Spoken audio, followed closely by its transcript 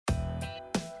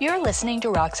You're listening to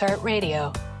Roxheart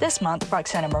Radio. This month,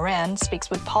 Roxana Moran speaks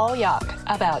with Paul Yock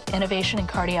about innovation in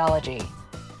cardiology.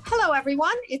 Hello,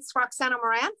 everyone. It's Roxana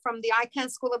Moran from the Icahn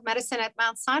School of Medicine at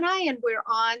Mount Sinai, and we're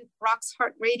on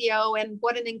Roxheart Radio. And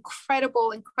what an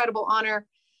incredible, incredible honor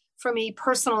for me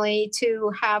personally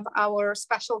to have our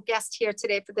special guest here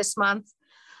today for this month.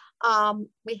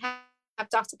 We have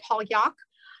Dr. Paul Yock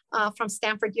from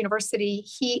Stanford University.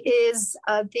 He is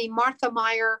the Martha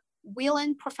Meyer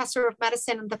Whelan Professor of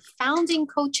Medicine and the founding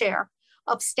co-chair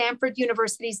of Stanford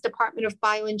University's Department of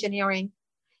Bioengineering.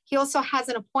 He also has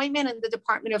an appointment in the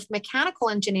Department of Mechanical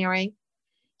Engineering.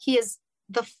 He is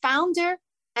the founder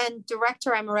and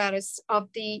director emeritus of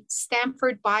the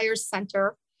Stanford Byers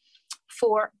Center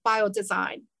for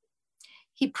Biodesign.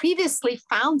 He previously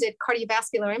founded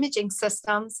Cardiovascular Imaging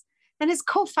Systems and has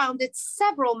co-founded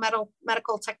several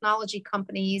medical technology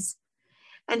companies.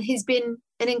 And he's been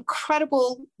an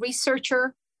incredible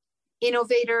researcher,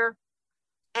 innovator,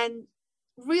 and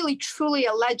really truly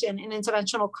a legend in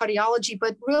interventional cardiology,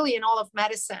 but really in all of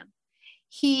medicine.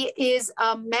 He is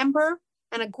a member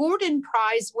and a Gordon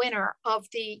Prize winner of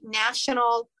the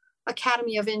National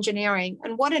Academy of Engineering.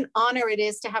 And what an honor it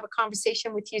is to have a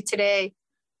conversation with you today,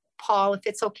 Paul, if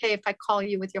it's okay if I call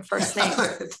you with your first name.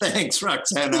 Thanks,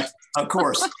 Roxana. Of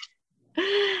course.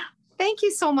 Thank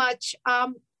you so much.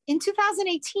 In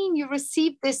 2018, you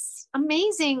received this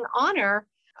amazing honor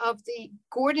of the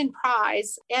Gordon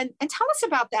Prize. And tell us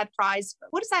about that prize.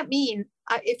 What does that mean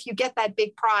if you get that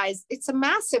big prize? It's a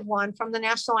massive one from the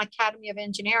National Academy of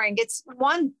Engineering. It's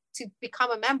one to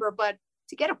become a member, but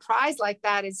to get a prize like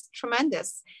that is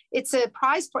tremendous. It's a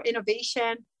prize for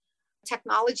innovation,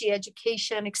 technology,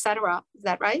 education, et cetera. Is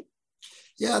that right?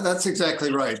 Yeah, that's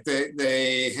exactly right.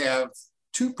 They have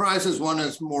two prizes. One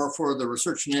is more for the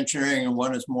research and engineering, and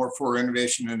one is more for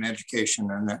innovation and education.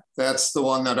 And that's the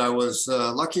one that I was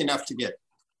lucky enough to get.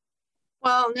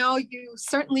 Well, no, you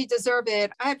certainly deserve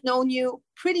it. I've known you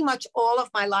pretty much all of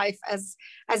my life as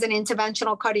an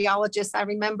interventional cardiologist. I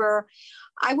remember,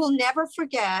 I will never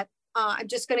forget, I'm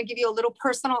just going to give you a little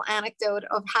personal anecdote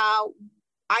of how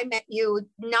I met you,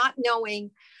 not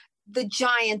knowing the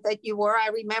giant that you were. I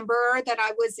remember that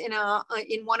I was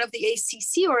in one of the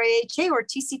ACC or AHA or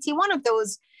TCT, one of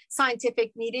those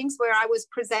scientific meetings where I was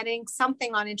presenting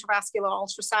something on intravascular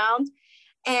ultrasound.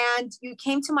 And you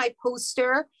came to my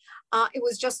poster. It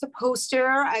was just a poster.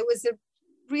 I was a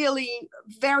really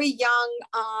very young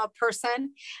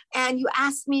person. And you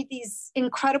asked me these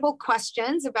incredible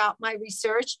questions about my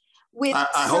research. I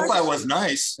hope I was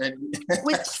nice.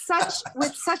 with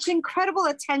such incredible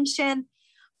attention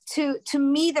to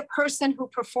me, the person who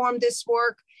performed this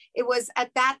work. It was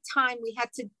at that time we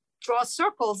had to draw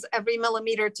circles every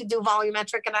millimeter to do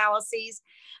volumetric analyses,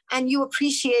 and you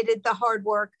appreciated the hard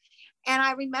work. And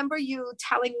I remember you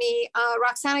telling me,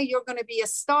 Roxana, you're going to be a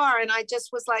star. And I just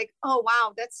was like, oh,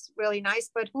 wow, that's really nice.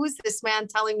 But who's this man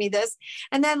telling me this?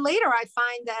 And then later I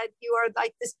find that you are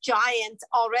like this giant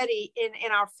already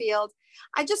in our field.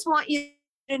 I just want you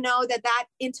to know that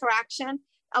interaction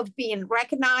of being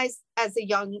recognized as a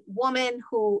young woman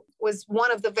who was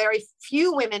one of the very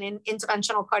few women in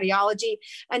interventional cardiology,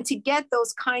 and to get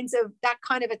that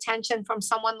kind of attention from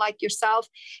someone like yourself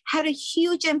had a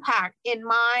huge impact in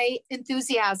my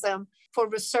enthusiasm for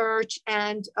research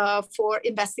and for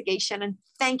investigation. And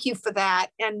thank you for that.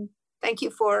 And thank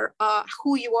you for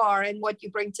who you are and what you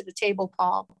bring to the table,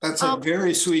 Paul. That's a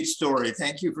very sweet story.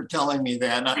 Thank you for telling me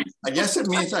that. I guess it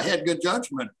means I had good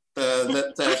judgment. I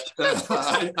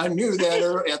knew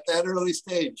that at that early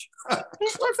stage. It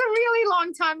was a really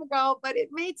long time ago, but it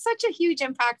made such a huge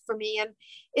impact for me. And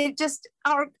it just,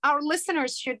 our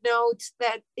listeners should note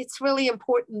that it's really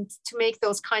important to make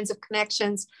those kinds of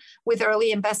connections with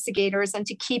early investigators and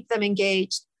to keep them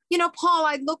engaged. You know, Paul,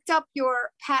 I looked up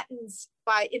your patents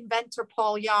by inventor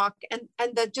Paul Yock, and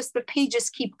the pages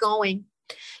keep going.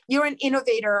 You're an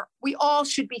innovator. We all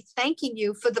should be thanking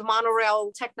you for the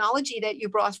monorail technology that you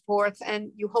brought forth,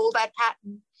 and you hold that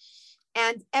patent,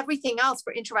 and everything else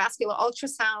for intravascular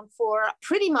ultrasound, for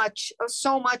pretty much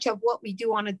so much of what we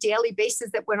do on a daily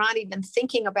basis that we're not even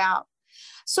thinking about.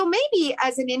 So maybe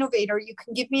as an innovator, you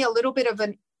can give me a little bit of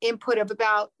an input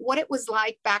about what it was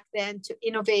like back then to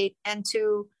innovate and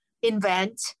to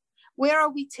invent. Where are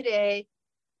we today?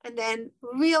 And then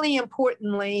really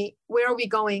importantly, where are we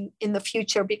going in the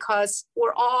future? Because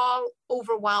we're all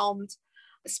overwhelmed,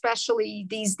 especially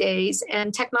these days.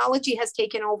 And technology has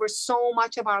taken over so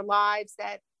much of our lives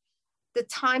that the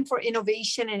time for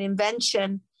innovation and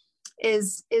invention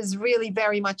is really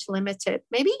very much limited.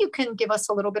 Maybe you can give us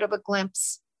a little bit of a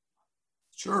glimpse.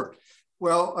 Sure.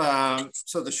 Well,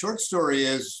 so the short story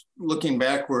is, looking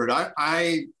backward,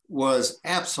 I was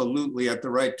absolutely at the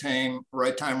right time,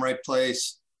 right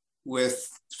place, with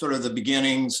sort of the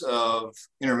beginnings of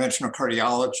interventional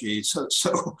cardiology.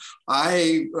 So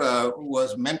I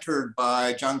was mentored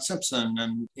by John Simpson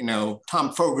and,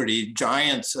 Tom Fogarty,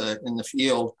 giants in the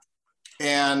field.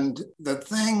 And the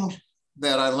thing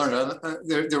that I learned,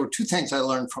 there were two things I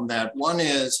learned from that. One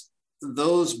is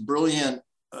those brilliant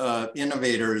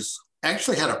innovators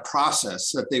actually had a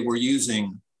process that they were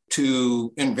using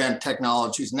to invent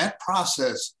technologies. And that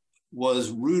process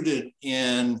was rooted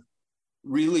in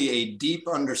really a deep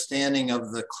understanding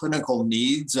of the clinical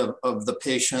needs of the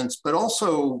patients, but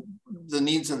also the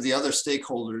needs of the other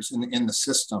stakeholders in the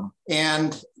system.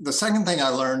 And the second thing I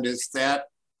learned is that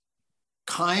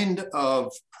kind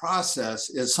of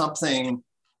process is something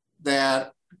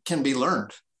that can be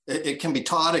learned. It can be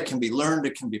taught, it can be learned,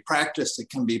 it can be practiced,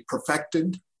 it can be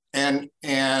perfected. And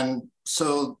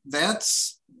so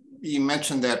you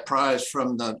mentioned that prize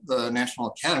from the National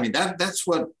Academy. That's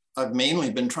what I've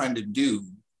mainly been trying to do,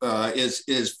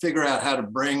 is figure out how to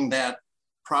bring that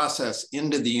process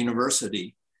into the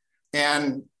university.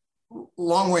 And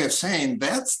long way of saying,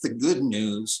 that's the good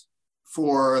news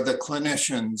for the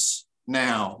clinicians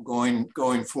now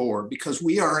going forward, because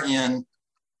we are in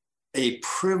a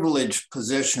privileged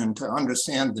position to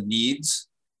understand the needs.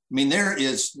 I mean, there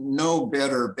is no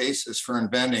better basis for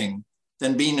inventing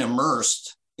than being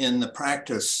immersed in the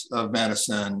practice of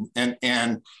medicine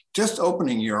and just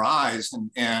opening your eyes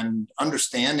and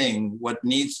understanding what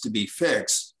needs to be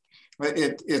fixed.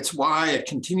 It's why it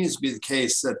continues to be the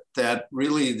case that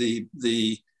really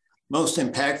the most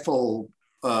impactful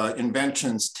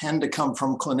inventions tend to come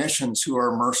from clinicians who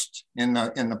are immersed in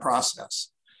the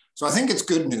process. So I think it's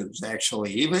good news,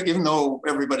 actually, even though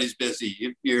everybody's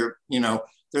busy.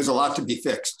 There's a lot to be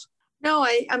fixed. No,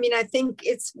 I mean, I think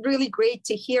it's really great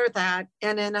to hear that.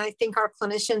 And I think our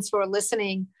clinicians who are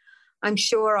listening, I'm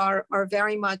sure are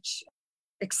very much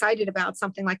excited about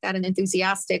something like that and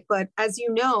enthusiastic. But as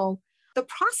you know, the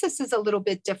process is a little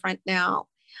bit different now.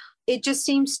 It just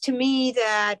seems to me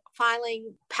that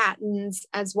filing patents,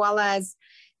 as well as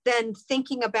then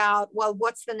thinking about, well,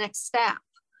 what's the next step?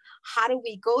 How do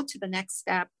we go to the next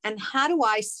step? And how do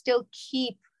I still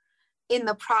keep in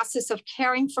the process of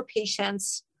caring for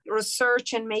patients,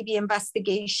 research and maybe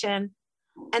investigation,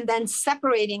 and then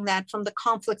separating that from the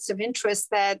conflicts of interest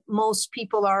that most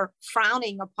people are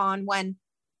frowning upon when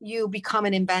you become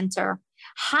an inventor?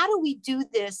 How do we do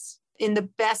this in the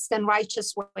best and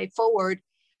righteous way forward,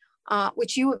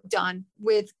 which you have done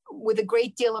with a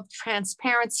great deal of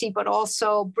transparency, but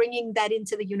also bringing that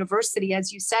into the university,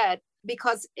 as you said,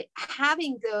 because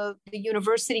having the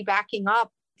university backing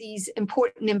up these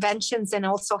important inventions and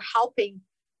also helping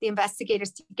the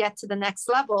investigators to get to the next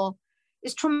level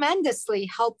is tremendously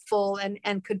helpful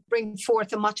and could bring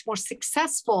forth a much more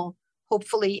successful,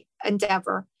 hopefully,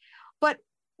 endeavor. But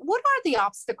what are the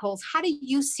obstacles? How do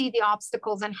you see the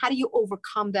obstacles and how do you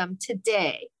overcome them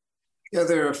today? Yeah,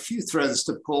 there are a few threads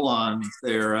to pull on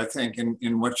there, I think,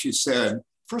 in what you said.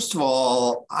 First of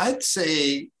all, I'd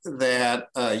say that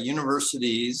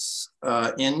universities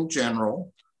in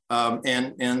general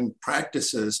and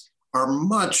practices are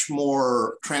much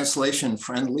more translation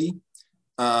friendly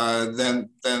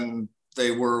than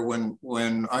they were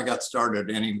when I got started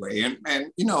anyway.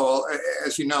 And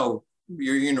as you know,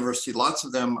 your university, lots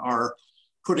of them are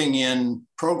putting in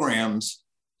programs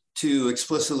to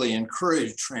explicitly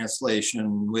encourage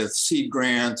translation with seed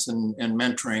grants and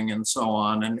mentoring and so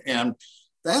on. And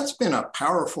that's been a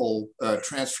powerful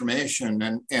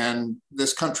transformation. And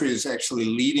this country is actually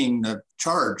leading the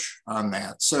charge on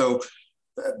that. So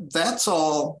that's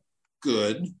all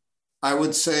good. I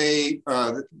would say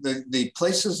the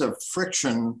places of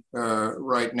friction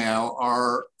right now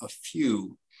are a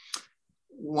few.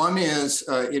 One is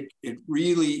it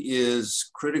really is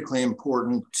critically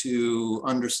important to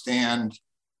understand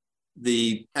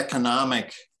the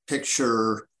economic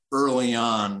picture early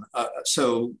on.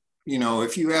 So,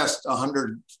 if you asked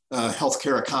 100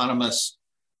 healthcare economists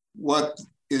what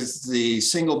is the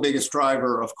single biggest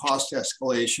driver of cost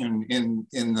escalation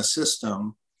in the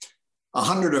system,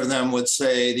 100 of them would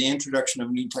say the introduction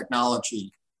of new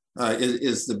technology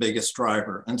is the biggest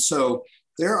driver. And so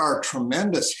there are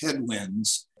tremendous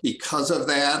headwinds because of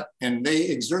that, and they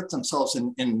exert themselves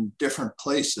in different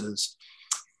places.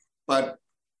 But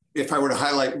if I were to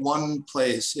highlight one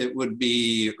place, it would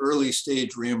be early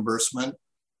stage reimbursement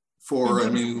for a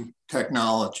new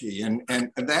technology. And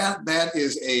that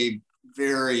is a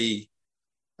very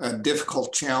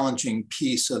difficult, challenging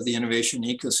piece of the innovation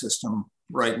ecosystem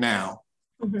right now.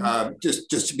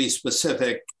 Just to be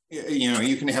specific,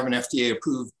 you can have an FDA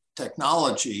approved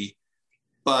technology,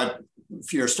 but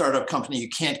if you're a startup company, you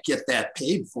can't get that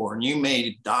paid for, and you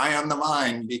may die on the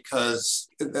vine because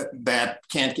that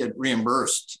can't get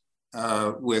reimbursed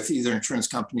with either insurance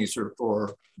companies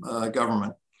or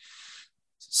government.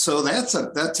 So that's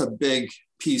a big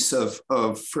piece of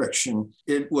friction.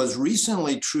 It was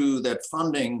recently true that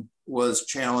funding was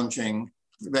challenging.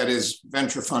 That is,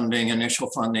 venture funding, initial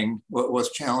funding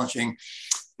was challenging.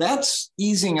 That's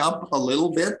easing up a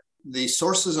little bit. The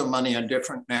sources of money are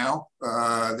different now.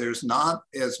 There's not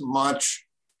as much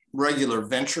regular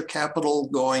venture capital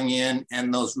going in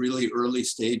and those really early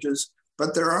stages,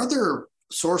 but there are other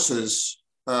sources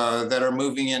that are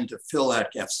moving in to fill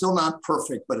that gap. Still not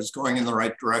perfect, but it's going in the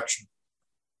right direction.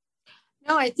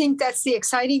 No, I think that's the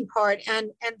exciting part,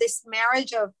 and this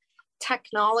marriage of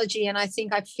technology. And I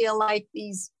feel like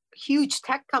these huge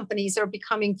tech companies are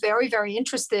becoming very, very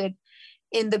interested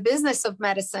in the business of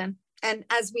medicine. And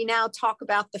as we now talk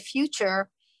about the future,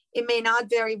 it may not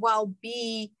very well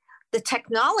be the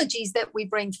technologies that we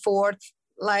bring forth,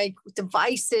 like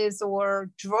devices or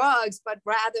drugs, but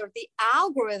rather the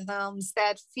algorithms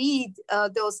that feed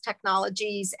those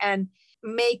technologies and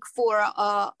make for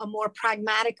a more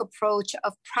pragmatic approach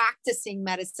of practicing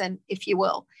medicine, if you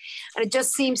will. And it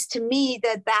just seems to me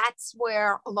that that's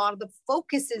where a lot of the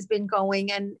focus has been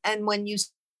going. And when you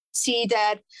see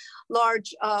that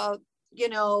large,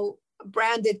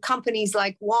 branded companies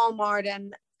like Walmart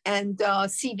and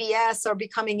CVS are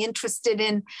becoming interested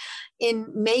in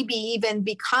maybe even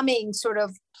becoming sort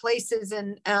of places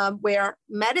where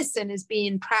medicine is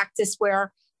being practiced,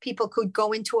 where people could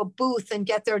go into a booth and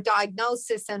get their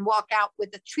diagnosis and walk out with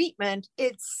a treatment.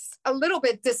 It's a little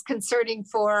bit disconcerting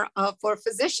for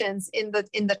physicians in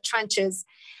the trenches.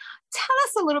 Tell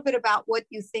us a little bit about what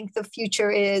you think the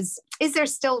future is. Is there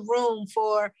still room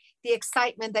for the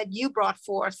excitement that you brought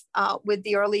forth with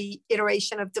the early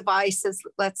iteration of devices,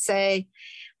 let's say,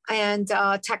 and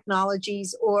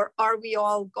technologies, or are we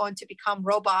all going to become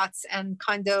robots and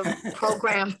kind of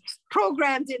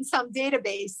programmed in some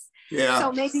database? Yeah.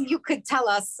 So maybe you could tell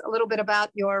us a little bit about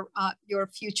your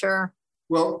future.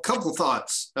 Well, a couple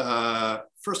thoughts.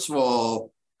 First of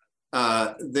all,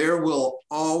 there will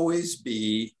always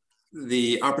be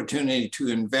the opportunity to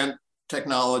invent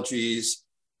technologies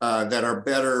that are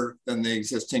better than the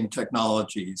existing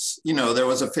technologies. There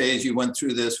was a phase, you went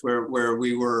through this, where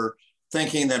we were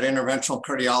thinking that interventional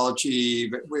cardiology,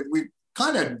 we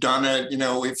kind of done it,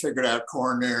 we figured out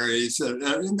coronaries,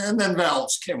 and then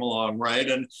valves came along, right?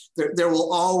 And there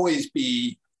will always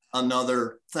be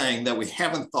another thing that we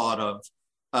haven't thought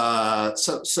of.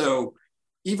 So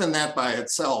even that by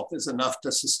itself is enough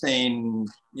to sustain,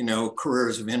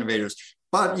 careers of innovators.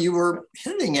 But you were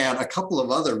hinting at a couple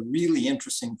of other really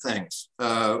interesting things,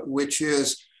 which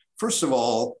is, first of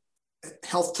all,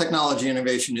 health technology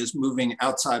innovation is moving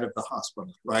outside of the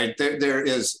hospital, right? There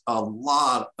is a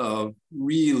lot of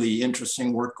really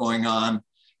interesting work going on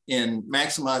in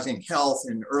maximizing health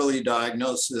in early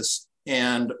diagnosis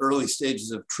and early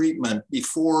stages of treatment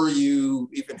before you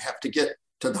even have to get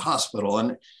to the hospital.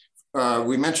 And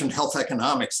we mentioned health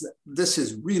economics. This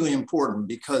is really important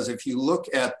because if you look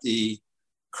at the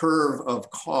curve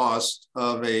of cost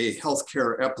of a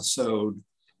healthcare episode,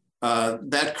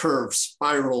 that curve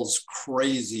spirals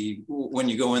crazy when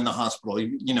you go in the hospital.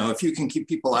 If you can keep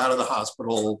people out of the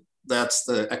hospital, that's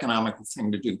the economical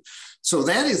thing to do. So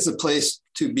that is the place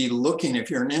to be looking. If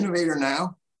you're an innovator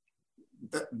now,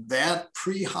 that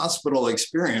pre-hospital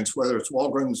experience, whether it's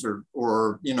Walgreens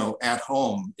or at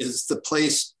home, is the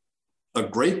place, a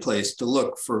great place to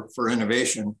look for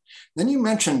innovation. Then you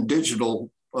mentioned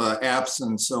digital apps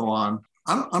and so on.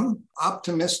 I'm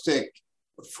optimistic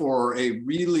for a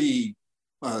really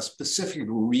specific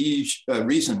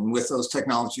reason with those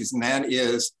technologies, and that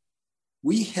is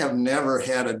we have never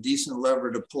had a decent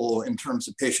lever to pull in terms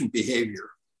of patient behavior.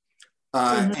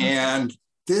 And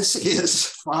this is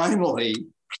finally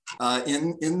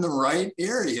in the right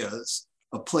areas,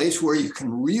 a place where you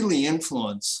can really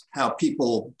influence how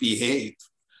people behave.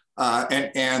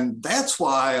 And that's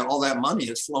why all that money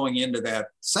is flowing into that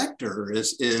sector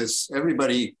is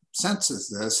everybody senses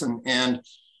this. And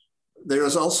there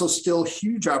is also still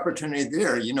huge opportunity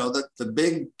there. That the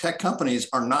big tech companies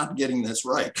are not getting this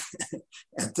right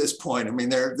at this point. I mean,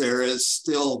 there is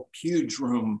still huge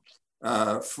room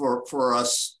for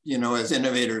us, as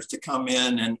innovators to come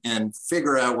in and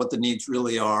figure out what the needs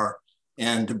really are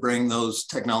and to bring those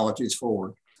technologies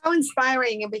forward. So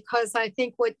inspiring, because I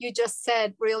think what you just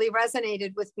said really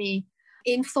resonated with me.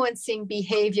 Influencing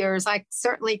behaviors. I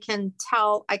certainly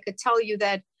I could tell you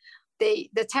that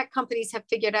the tech companies have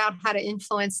figured out how to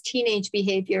influence teenage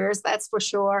behaviors, that's for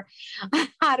sure,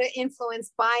 how to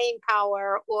influence buying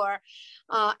power or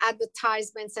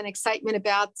advertisements and excitement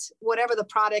about whatever the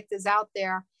product is out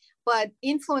there. But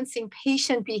influencing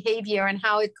patient behavior and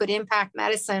how it could impact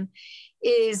medicine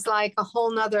is like a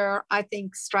whole nother, I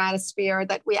think, stratosphere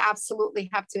that we absolutely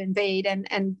have to invade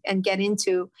and get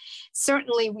into.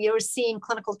 Certainly, we are seeing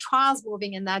clinical trials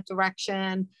moving in that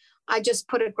direction. I just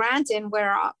put a grant in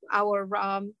where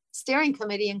our steering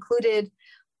committee included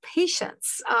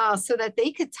patients so that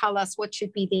they could tell us what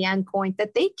should be the endpoint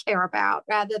that they care about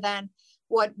rather than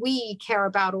what we care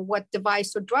about or what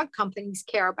device or drug companies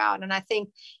care about. And I think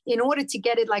in order to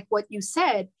get it, like what you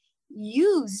said,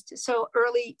 used, so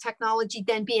early technology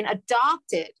then being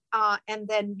adopted and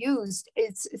then used,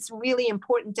 it's really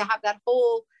important to have that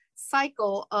whole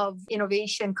cycle of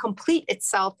innovation complete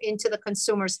itself into the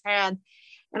consumer's hand.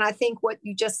 And I think what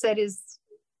you just said is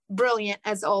brilliant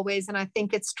as always. And I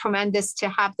think it's tremendous to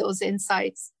have those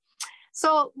insights.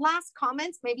 So last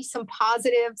comments, maybe some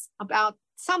positives about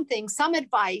something, some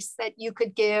advice that you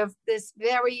could give this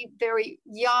very, very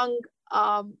young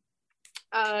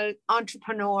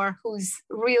entrepreneur who's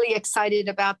really excited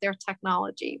about their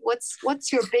technology.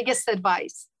 What's your biggest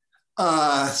advice?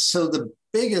 So the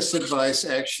biggest advice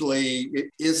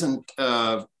actually isn't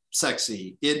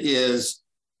sexy. It is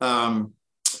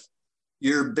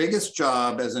your biggest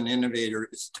job as an innovator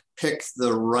is to pick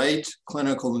the right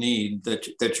clinical need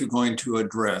that you're going to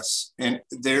address. And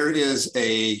there is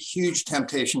a huge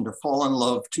temptation to fall in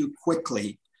love too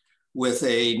quickly with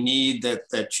a need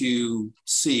that you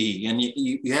see. And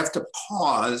you have to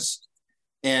pause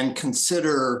and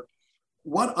consider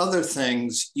what other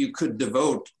things you could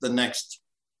devote the next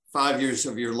 5 years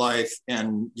of your life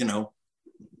and,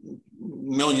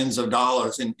 millions of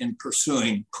dollars in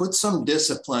pursuing. Put some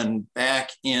discipline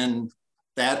back in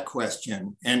that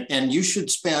question. And you should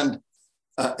spend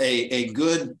a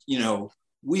good,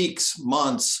 weeks,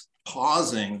 months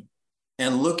pausing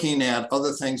and looking at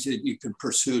other things that you could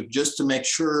pursue just to make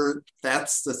sure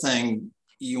that's the thing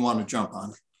you want to jump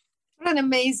on. What an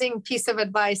amazing piece of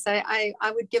advice. I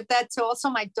would give that to also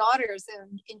my daughters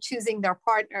in choosing their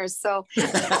partners. So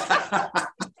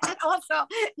that also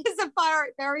is a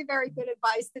very, very good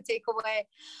advice to take away.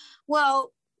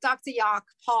 Well, Dr. Yoch,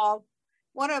 Paul,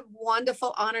 what a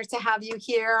wonderful honor to have you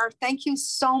here. Thank you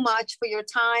so much for your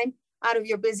time out of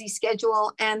your busy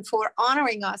schedule and for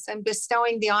honoring us and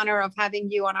bestowing the honor of having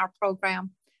you on our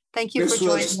program. Thank you for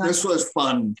joining us. This was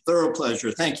fun. Thorough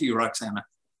pleasure. Thank you, Roxana.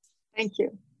 Thank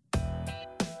you.